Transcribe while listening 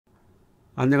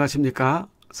안녕하십니까?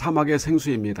 사막의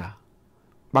생수입니다.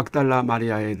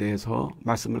 막달라마리아에 대해서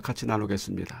말씀을 같이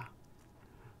나누겠습니다.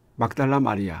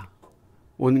 막달라마리아,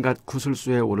 온갖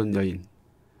구슬수에 오른 여인,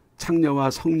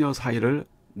 창녀와 성녀 사이를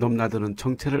넘나드는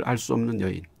정체를 알 수 없는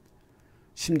여인,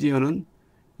 심지어는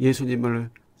예수님을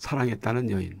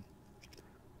사랑했다는 여인,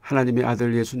 하나님의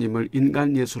아들 예수님을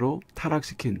인간예수로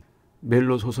타락시킨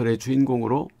멜로 소설의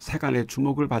주인공으로 세간의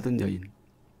주목을 받은 여인,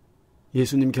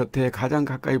 예수님 곁에 가장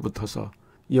가까이 붙어서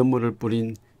연물을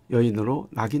뿌린 여인으로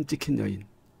낙인 찍힌 여인,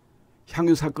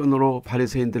 향유 사건으로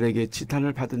바리새인들에게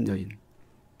지탄을 받은 여인,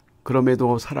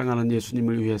 그럼에도 사랑하는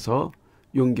예수님을 위해서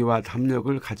용기와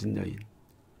담력을 가진 여인.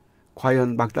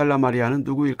 과연 막달라마리아는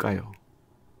누구일까요?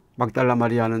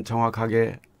 막달라마리아는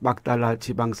정확하게 막달라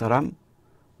지방 사람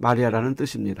마리아라는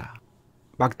뜻입니다.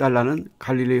 막달라는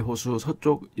갈릴리 호수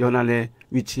서쪽 연안에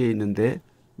위치해 있는데,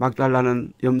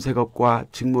 막달라는 염색업과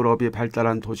직물업이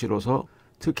발달한 도시로서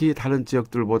특히 다른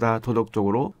지역들보다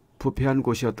도덕적으로 부패한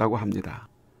곳이었다고 합니다.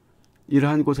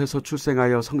 이러한 곳에서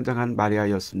출생하여 성장한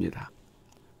마리아였습니다.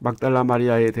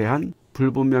 막달라마리아에 대한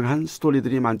불분명한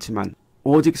스토리들이 많지만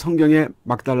오직 성경에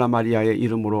막달라마리아의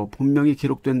이름으로 분명히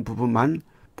기록된 부분만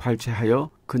발췌하여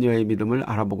그녀의 믿음을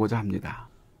알아보고자 합니다.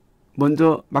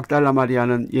 먼저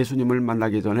막달라마리아는 예수님을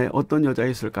만나기 전에 어떤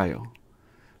여자였을까요?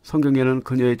 성경에는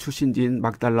그녀의 출신지인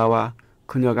막달라와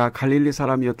그녀가 갈릴리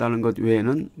사람이었다는 것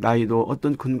외에는 나이도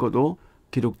어떤 근거도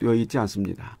기록되어 있지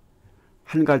않습니다.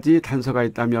 한 가지 단서가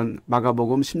있다면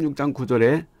마가복음 16장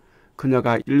 9절에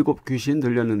그녀가 7귀신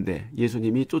들렸는데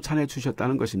예수님이 쫓아내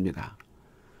주셨다는 것입니다.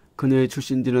 그녀의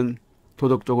출신지는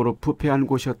도덕적으로 부패한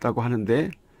곳이었다고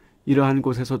하는데, 이러한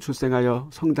곳에서 출생하여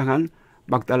성장한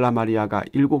막달라 마리아가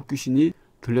 7귀신이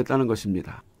들렸다는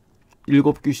것입니다.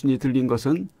 7귀신이 들린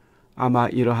것은 아마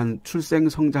이러한 출생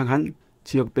성장한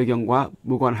지역 배경과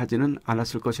무관하지는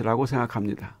않았을 것이라고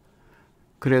생각합니다.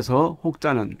 그래서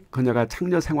혹자는 그녀가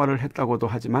창녀 생활을 했다고도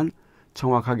하지만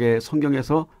정확하게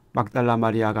성경에서 막달라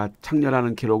마리아가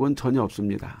창녀라는 기록은 전혀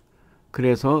없습니다.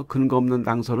 그래서 근거 없는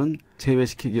당설은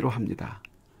제외시키기로 합니다.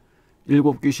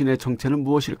 7귀신의 정체는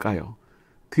무엇일까요?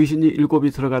 귀신이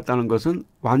 7이 들어갔다는 것은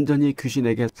완전히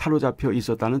귀신에게 사로잡혀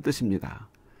있었다는 뜻입니다.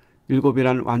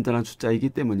 7이란 완전한 숫자이기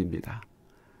때문입니다.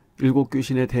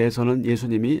 7귀신에 대해서는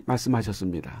예수님이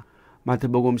말씀하셨습니다.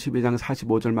 마태복음 12장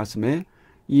 45절 말씀에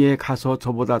이에 가서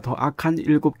저보다 더 악한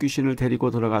 7귀신을 데리고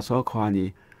들어가서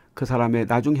거하니 그 사람의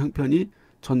나중 형편이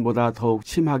전보다 더욱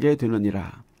심하게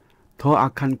되느니라. 더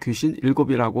악한 귀신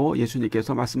 7이라고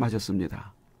예수님께서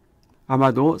말씀하셨습니다.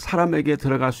 아마도 사람에게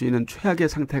들어갈 수 있는 최악의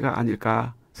상태가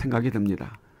아닐까 생각이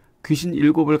듭니다. 귀신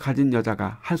 7을 가진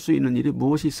여자가 할 수 있는 일이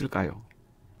무엇이 있을까요?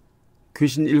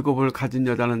 귀신 7을 가진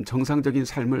여자는 정상적인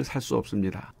삶을 살 수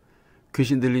없습니다.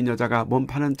 귀신 들린 여자가 몸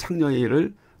파는 창녀의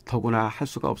일을 더구나 할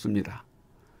수가 없습니다.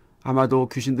 아마도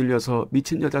귀신 들려서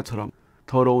미친 여자처럼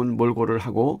더러운 몰골을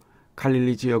하고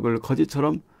갈릴리 지역을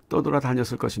거지처럼 떠돌아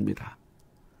다녔을 것입니다.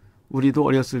 우리도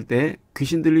어렸을 때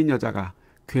귀신 들린 여자가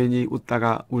괜히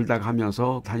웃다가 울다가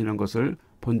하면서 다니는 것을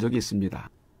본 적이 있습니다.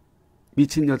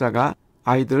 미친 여자가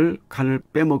아이들 간을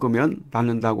빼먹으면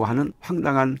낫는다고 하는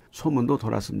황당한 소문도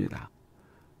돌았습니다.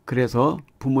 그래서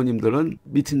부모님들은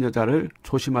미친 여자를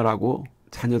조심하라고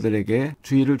자녀들에게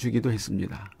주의를 주기도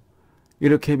했습니다.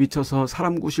 이렇게 미쳐서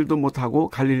사람 구실도 못하고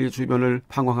갈릴리 주변을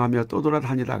방황하며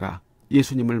떠돌아다니다가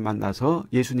예수님을 만나서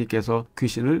예수님께서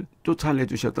귀신을 쫓아내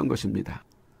주셨던 것입니다.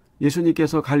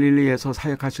 예수님께서 갈릴리에서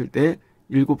사역하실 때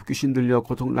 7귀신 들려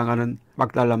고통당하는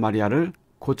막달라 마리아를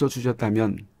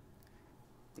고쳐주셨다면,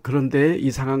 그런데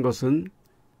이상한 것은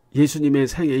예수님의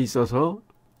생에 있어서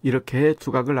이렇게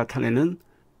두각을 나타내는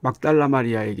막달라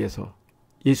마리아에게서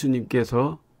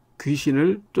예수님께서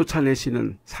귀신을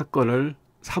쫓아내시는 사건을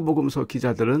사복음서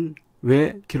기자들은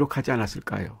왜 기록하지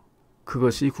않았을까요?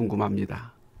 그것이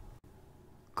궁금합니다.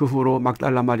 그 후로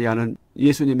막달라 마리아는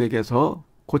예수님에게서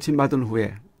고침받은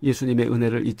후에 예수님의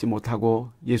은혜를 잊지 못하고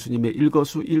예수님의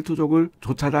일거수일투족을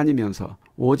쫓아다니면서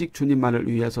오직 주님만을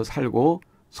위해서 살고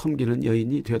섬기는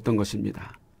여인이 되었던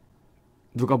것입니다.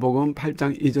 누가복음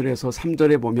 8장 2절에서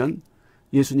 3절에 보면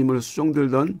예수님을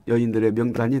수종들던 여인들의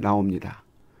명단이 나옵니다.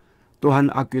 또한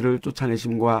악귀를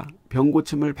쫓아내심과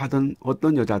병고침을 받은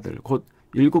어떤 여자들, 곧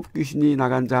 7귀신이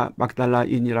나간 자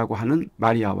막달라인이라고 하는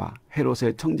마리아와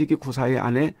헤롯의 청지기 구사의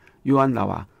아내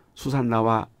요한나와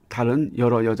수산나와 다른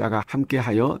여러 여자가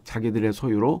함께하여 자기들의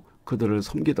소유로 그들을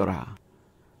섬기더라.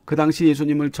 그 당시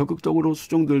예수님을 적극적으로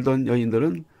수종들던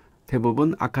여인들은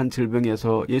대부분 악한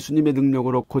질병에서 예수님의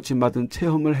능력으로 고침받은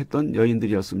체험을 했던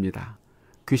여인들이었습니다.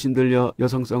 귀신 들려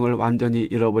여성성을 완전히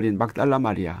잃어버린 막달라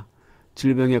마리아,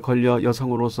 질병에 걸려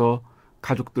여성으로서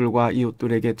가족들과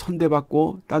이웃들에게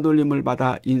천대받고 따돌림을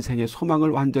받아 인생의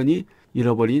소망을 완전히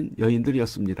잃어버린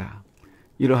여인들이었습니다.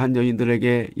 이러한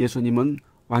여인들에게 예수님은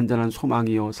완전한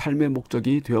소망이요 삶의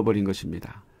목적이 되어버린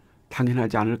것입니다.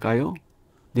 당연하지 않을까요?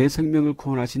 내 생명을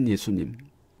구원하신 예수님,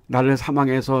 나를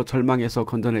사망에서 절망에서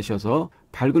건져내셔서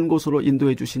밝은 곳으로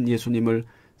인도해 주신 예수님을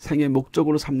생의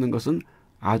목적으로 삼는 것은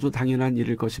아주 당연한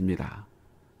일일 것입니다.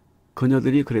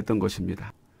 그녀들이 그랬던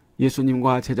것입니다.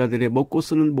 예수님과 제자들의 먹고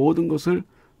쓰는 모든 것을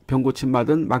병고침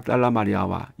맞은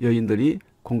막달라마리아와 여인들이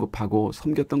공급하고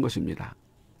섬겼던 것입니다.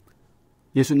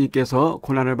 예수님께서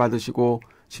고난을 받으시고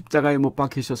십자가에 못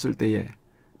박히셨을 때에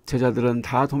제자들은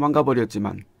다 도망가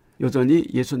버렸지만 여전히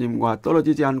예수님과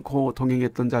떨어지지 않고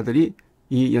동행했던 자들이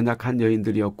이 연약한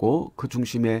여인들이었고 그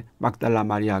중심에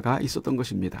막달라마리아가 있었던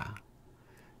것입니다.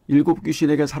 일곱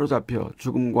귀신에게 사로잡혀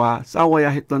죽음과 싸워야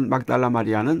했던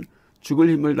막달라마리아는 죽을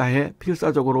힘을 다해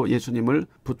필사적으로 예수님을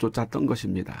붙쫓았던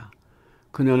것입니다.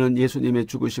 그녀는 예수님의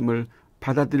죽으심을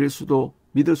받아들일 수도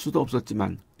믿을 수도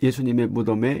없었지만 예수님의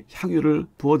무덤에 향유를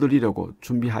부어드리려고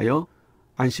준비하여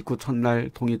안식 후 첫날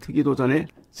동이 트기도 전에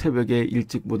새벽에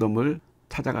일찍 무덤을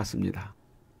찾아갔습니다.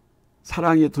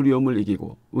 사랑의 두려움을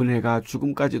이기고 은혜가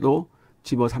죽음까지도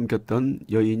집어삼켰던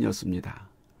여인이었습니다.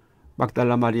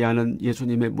 막달라마리아는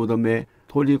예수님의 무덤에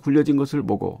돌이 굴려진 것을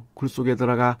보고 굴 속에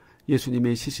들어가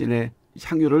예수님의 시신에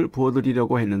향유를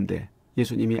부어드리려고 했는데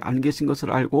예수님이 안 계신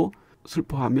것을 알고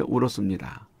슬퍼하며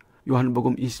울었습니다.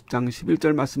 요한복음 20장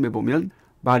 11절 말씀에 보면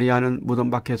마리아는 무덤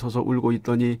밖에 서서 울고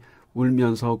있더니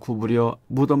울면서 구부려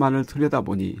무덤 안을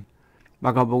들여다보니,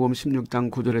 마가복음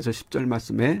 16장 9절에서 10절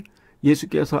말씀에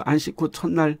예수께서 안식 후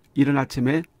첫날 이른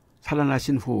아침에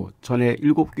살아나신 후 전에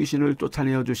일곱 귀신을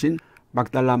쫓아내어 주신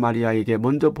막달라 마리아에게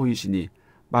먼저 보이시니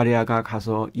마리아가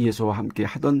가서 예수와 함께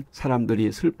하던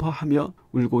사람들이 슬퍼하며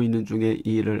울고 있는 중에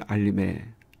이 일을 알림해.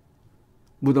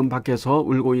 무덤 밖에서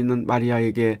울고 있는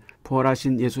마리아에게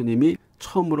부활하신 예수님이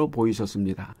처음으로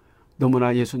보이셨습니다.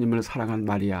 너무나 예수님을 사랑한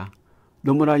마리아,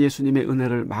 너무나 예수님의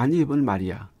은혜를 많이 입은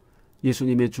마리아,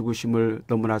 예수님의 죽으심을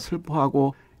너무나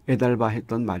슬퍼하고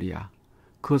애달바했던 마리아,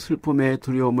 그 슬픔의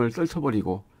두려움을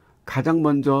떨쳐버리고 가장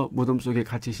먼저 무덤 속에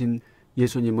갇히신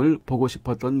예수님을 보고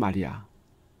싶었던 마리아.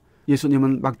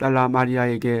 예수님은 막달라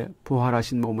마리아에게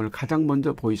부활하신 몸을 가장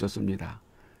먼저 보이셨습니다.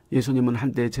 예수님은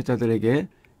한때 제자들에게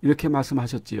이렇게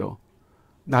말씀하셨지요.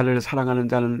 나를 사랑하는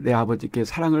자는 내 아버지께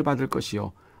사랑을 받을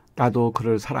것이요 나도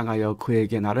그를 사랑하여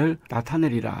그에게 나를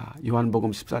나타내리라.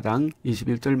 요한복음 14장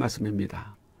 21절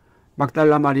말씀입니다.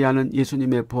 막달라 마리아는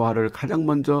예수님의 부활을 가장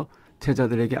먼저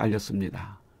제자들에게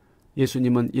알렸습니다.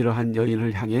 예수님은 이러한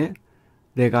여인을 향해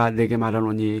내가 내게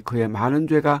말하노니 그의 많은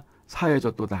죄가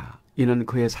사해졌도다. 이는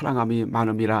그의 사랑함이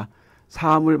많음이라.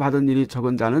 사함을 받은 일이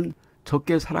적은 자는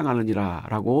적게 사랑하느니라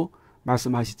라고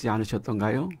말씀하시지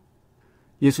않으셨던가요?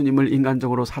 예수님을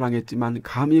인간적으로 사랑했지만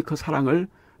감히 그 사랑을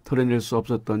드러낼 수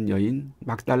없었던 여인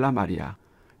막달라 마리아.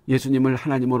 예수님을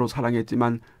하나님으로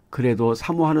사랑했지만 그래도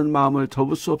사모하는 마음을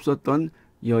접을 수 없었던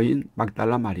여인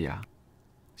막달라 마리아.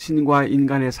 신과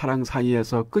인간의 사랑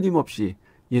사이에서 끊임없이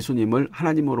예수님을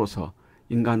하나님으로서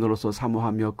인간으로서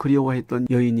사모하며 그리워했던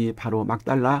여인이 바로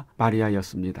막달라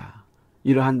마리아였습니다.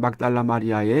 이러한 막달라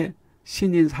마리아의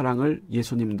신인 사랑을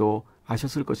예수님도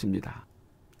아셨을 것입니다.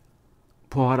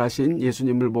 부활하신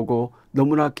예수님을 보고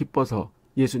너무나 기뻐서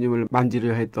예수님을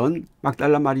만지려 했던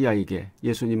막달라 마리아에게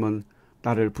예수님은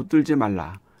나를 붙들지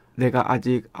말라. 내가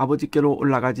아직 아버지께로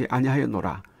올라가지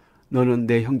아니하였노라. 너는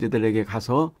내 형제들에게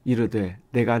가서 이르되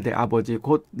내가 내 아버지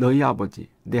곧 너희 아버지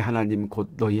내 하나님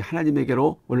곧 너희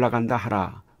하나님에게로 올라간다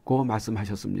하라고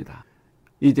말씀하셨습니다.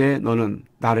 이제 너는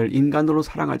나를 인간으로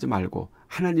사랑하지 말고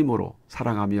하나님으로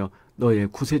사랑하며 너의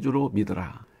구세주로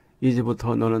믿으라.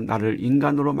 이제부터 너는 나를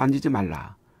인간으로 만지지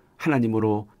말라.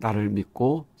 하나님으로 나를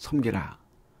믿고 섬기라.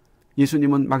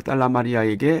 예수님은 막달라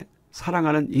마리아에게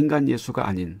사랑하는 인간 예수가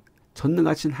아닌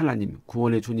전능하신 하나님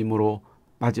구원의 주님으로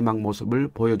마지막 모습을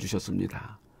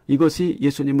보여주셨습니다. 이것이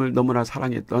예수님을 너무나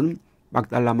사랑했던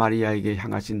막달라 마리아에게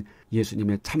향하신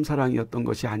예수님의 참사랑이었던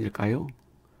것이 아닐까요?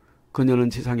 그녀는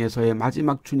지상에서의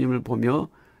마지막 주님을 보며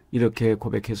이렇게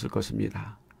고백했을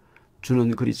것입니다. 주는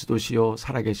그리스도시요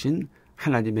살아계신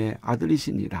하나님의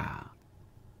아들이시니라.